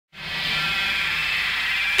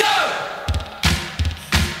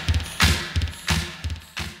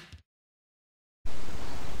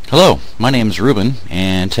Hello, my name is Reuben,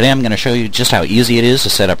 and today I'm going to show you just how easy it is to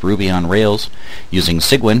set up Ruby on Rails using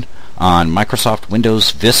Cygwin on Microsoft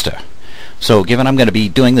Windows Vista. So given I'm going to be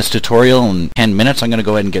doing this tutorial in 10 minutes, I'm going to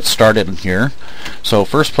go ahead and get started here. So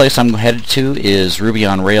first place I'm headed to is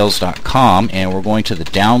RubyOnRails.com, and we're going to the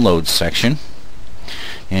Downloads section.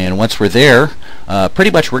 And once we're there,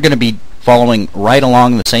 pretty much we're going to be following right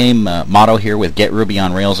along the same motto here with Get Ruby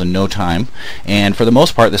on Rails in no time, and for the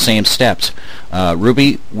most part the same steps.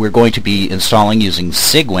 Ruby we're going to be installing using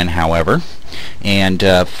Cygwin, however, and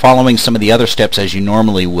following some of the other steps as you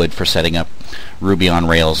normally would for setting up Ruby on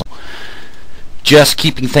Rails. Just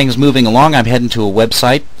keeping things moving along, I'm heading to a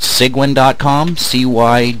website, Cygwin.com,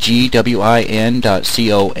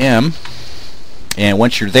 Cygwin.com, and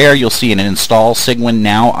once you're there you'll see an Install Cygwin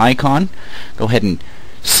Now icon. Go ahead and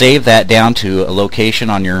save that down to a location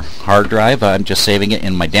on your hard drive. I'm just saving it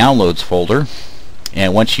in my Downloads folder,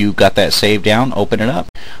 and once you've got that saved down, open it up.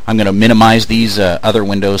 I'm going to minimize these other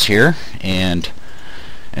windows here and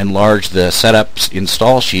enlarge the Setup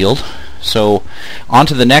Install Shield. So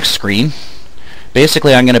onto the next screen.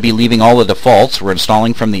 Basically I'm going to be leaving all the defaults. We're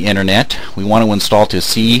installing from the internet. We want to install to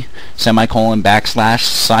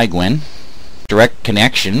C:/Cygwin. Direct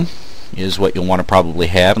connection is what you'll want to probably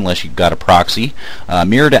have unless you've got a proxy.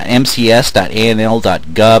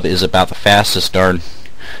 Mirror.mcs.anl.gov is about the fastest darn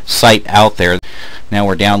site out there. Now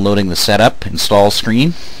we're downloading the setup install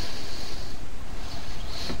screen,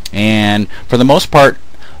 and for the most part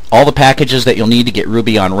all the packages that you'll need to get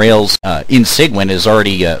Ruby on Rails in Cygwin is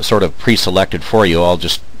already sort of pre-selected for you. I'll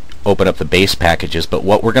just open up the base packages, but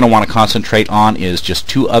what we're going to want to concentrate on is just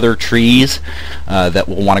two other trees that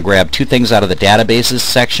we'll want to grab two things out of the databases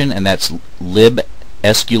section, and that's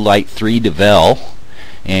libsqlite3devel,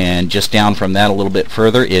 and just down from that a little bit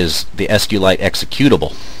further is the SQLite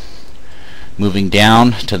executable. Moving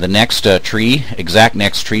down to the next tree, exact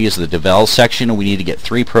next tree, is the devel section, and we need to get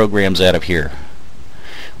three programs out of here.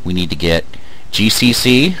 We need to get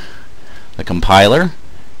GCC, the compiler,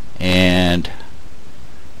 and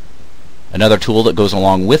another tool that goes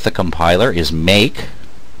along with the compiler is make.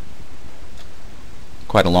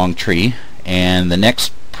 Quite a long tree. And the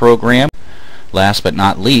next program, last but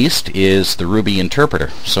not least, is the Ruby interpreter.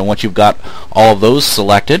 So once you've got all of those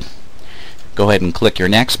selected, go ahead and click your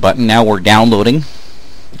next button. Now we're downloading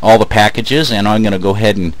all the packages, and I'm going to go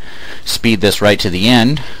ahead and speed this right to the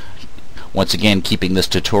end. Once again, keeping this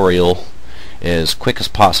tutorial as quick as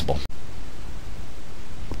possible.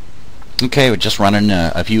 Okay, we're just running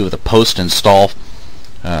a few of the post-install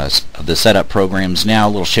of the setup programs now. A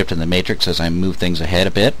little shift in the matrix as I move things ahead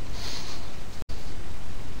a bit.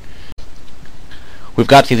 We've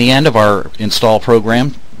got to the end of our install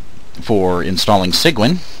program for installing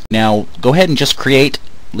Cygwin. Now go ahead and just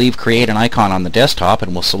leave create an icon on the desktop,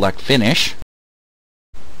 and we'll select finish.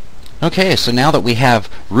 Okay, so now that we have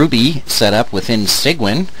Ruby set up within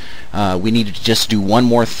Cygwin, we need to just do one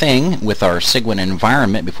more thing with our Cygwin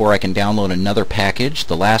environment before I can download another package,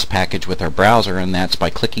 the last package with our browser, and that's by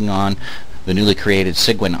clicking on the newly created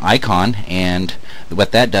Cygwin icon. And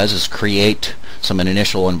what that does is create some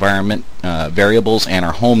initial environment variables and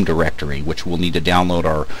our home directory, which we'll need to download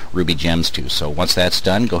our Rubygems to. So once that's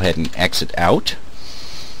done, go ahead and exit out.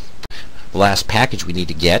 The last package we need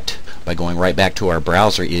to get by going right back to our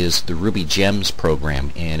browser is the Rubygems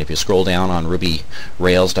program, and if you scroll down on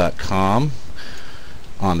RubyRails.com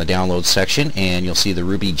on the download section, and you'll see the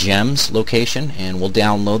Rubygems location, and we'll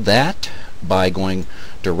download that by going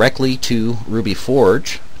directly to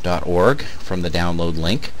rubyforge.org from the download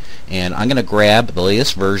link. And I'm going to grab the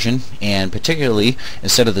latest version, and particularly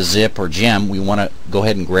instead of the zip or gem, we want to go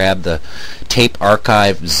ahead and grab the tape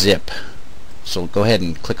archive zip. So go ahead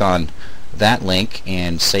and click on that link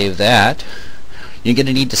and save that. You're going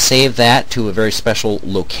to need to save that to a very special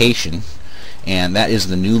location, and that is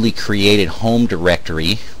the newly created home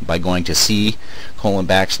directory by going to C:/Cygwin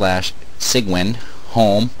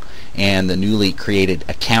home and the newly created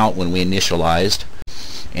account when we initialized,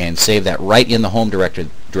 and save that right in the home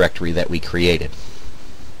directory that we created.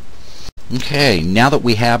 Okay, now that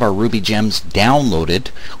we have our Rubygems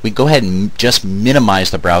downloaded, we go ahead and just minimize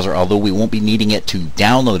the browser, although we won't be needing it to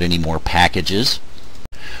download any more packages.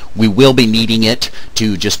 We will be needing it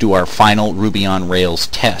to just do our final Ruby on Rails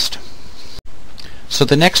test. So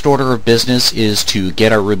the next order of business is to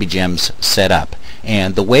get our Rubygems set up.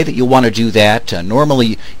 And the way that you'll want to do that,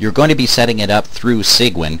 normally you're going to be setting it up through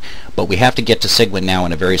Cygwin, but we have to get to Cygwin now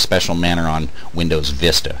in a very special manner on Windows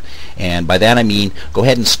Vista. And by that I mean, go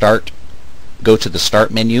ahead and go to the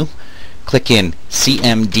Start menu, click in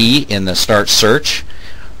CMD in the Start Search,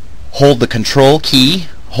 hold the Control key,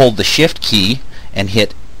 hold the Shift key, and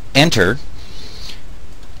hit Enter.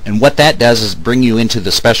 And what that does is bring you into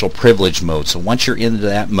the special privilege mode. So once you're into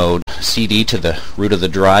that mode, CD to the root of the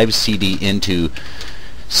drive, CD into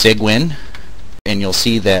Cygwin, and you'll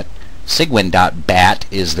see that Cygwin.bat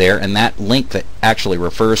is there, and that link that actually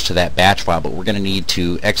refers to that batch file, but we're going to need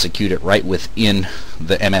to execute it right within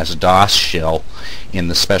the MS-DOS shell in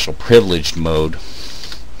the special privileged mode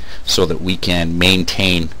so that we can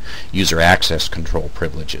maintain user access control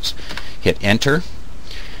privileges. Hit enter,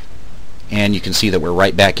 and you can see that we're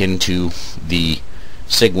right back into the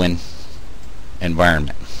Cygwin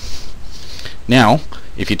environment. Now,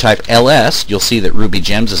 if you type ls, you'll see that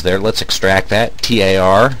Rubygems is there. Let's extract that.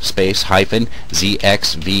 TAR space hyphen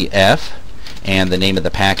ZXVF and the name of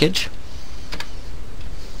the package.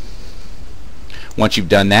 Once you've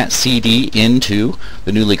done that, CD into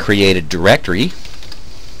the newly created directory.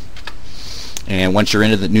 And once you're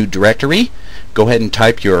into the new directory, go ahead and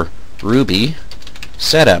type your Ruby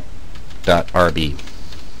setup.rb.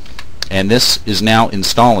 And this is now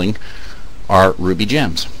installing our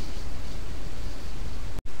Rubygems.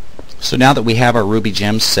 So now that we have our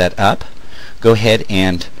Rubygems set up, go ahead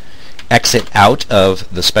and exit out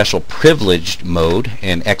of the special privileged mode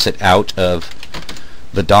and exit out of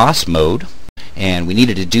the DOS mode. And we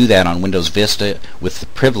needed to do that on Windows Vista with the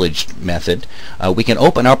privileged method. We can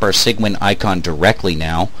open up our Cygwin icon directly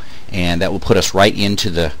now, and that will put us right into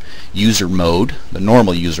the user mode, the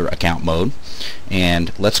normal user account mode.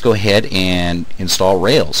 And let's go ahead and install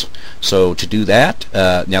Rails. So to do that,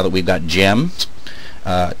 now that we've got gems,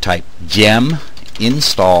 type gem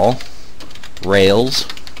install Rails,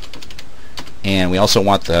 and we also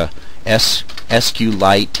want the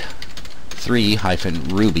SQLite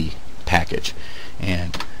 3-Ruby package,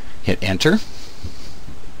 and hit enter.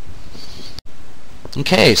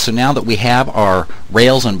 Okay, so now that we have our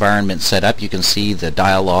Rails environment set up, you can see the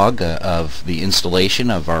dialog of the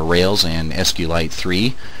installation of our Rails and SQLite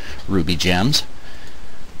 3 Rubygems.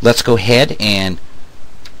 Let's go ahead and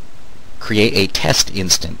create a test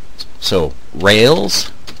instance. So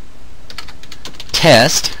Rails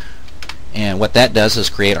test, and what that does is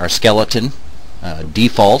create our skeleton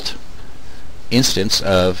default instance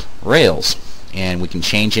of Rails, and we can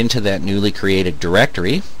change into that newly created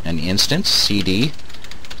directory an instance CD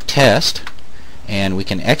test, and we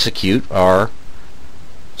can execute our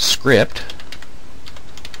script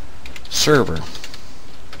server.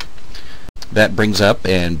 That brings up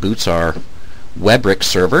and boots our Webrick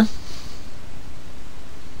server.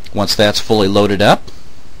 Once that's fully loaded up,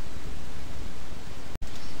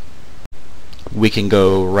 we can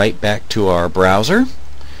go right back to our browser,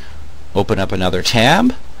 open up another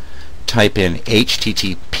tab, type in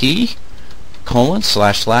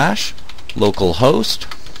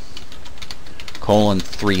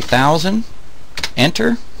http://localhost:3000,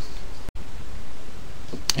 enter,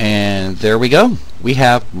 and there we go. We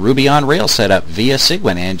have Ruby on Rails set up via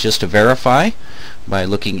Cygwin. And just to verify, by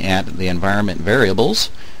looking at the environment variables,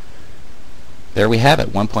 there we have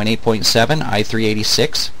it, 1.8.7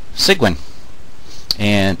 i386 Cygwin.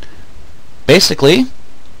 And basically,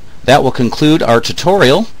 that will conclude our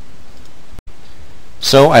tutorial.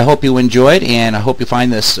 So I hope you enjoyed, and I hope you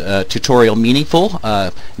find this tutorial meaningful.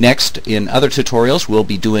 Next, in other tutorials, we'll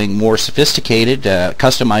be doing more sophisticated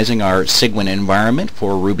customizing our Cygwin environment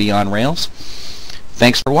for Ruby on Rails.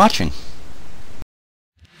 Thanks for watching.